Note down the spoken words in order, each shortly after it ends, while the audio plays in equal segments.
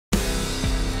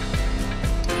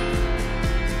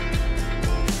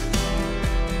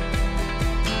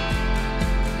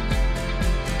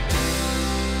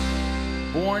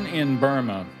Born in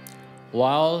Burma,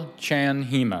 Lal Chan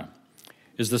Hima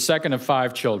is the second of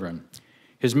 5 children.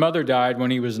 His mother died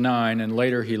when he was 9, and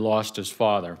later he lost his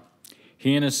father.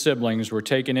 He and his siblings were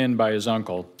taken in by his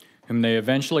uncle, whom they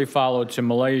eventually followed to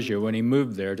Malaysia when he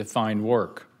moved there to find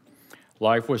work.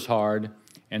 Life was hard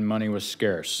and money was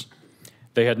scarce.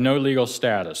 They had no legal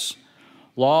status.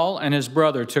 Lal and his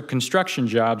brother took construction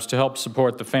jobs to help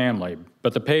support the family,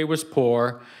 but the pay was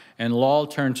poor, and Lal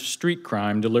turned to street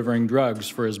crime, delivering drugs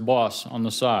for his boss on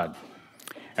the side.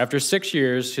 After 6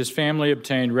 years, his family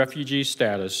obtained refugee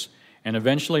status and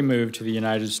eventually moved to the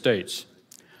United States.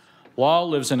 Lal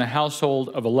lives in a household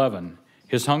of 11,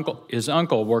 his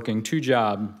uncle working 2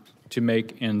 jobs to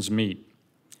make ends meet.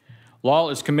 Lal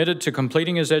is committed to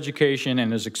completing his education,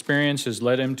 and his experience has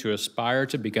led him to aspire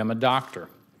to become a doctor.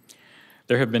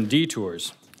 There have been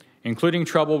detours, including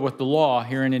trouble with the law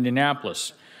here in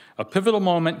Indianapolis. A pivotal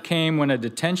moment came when a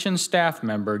detention staff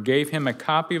member gave him a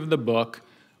copy of the book,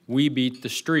 We Beat the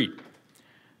Street.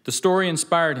 The story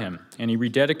inspired him, and he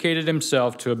rededicated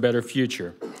himself to a better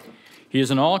future. He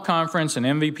is an all-conference and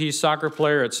MVP soccer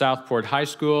player at Southport High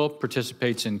School,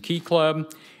 participates in Key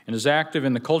Club, and is active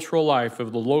in the cultural life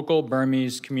of the local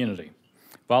Burmese community,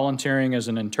 volunteering as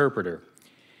an interpreter.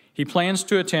 He plans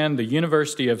to attend the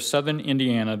University of Southern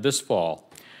Indiana this fall.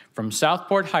 From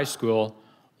Southport High School,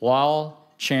 Lal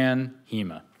Chan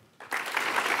Hima.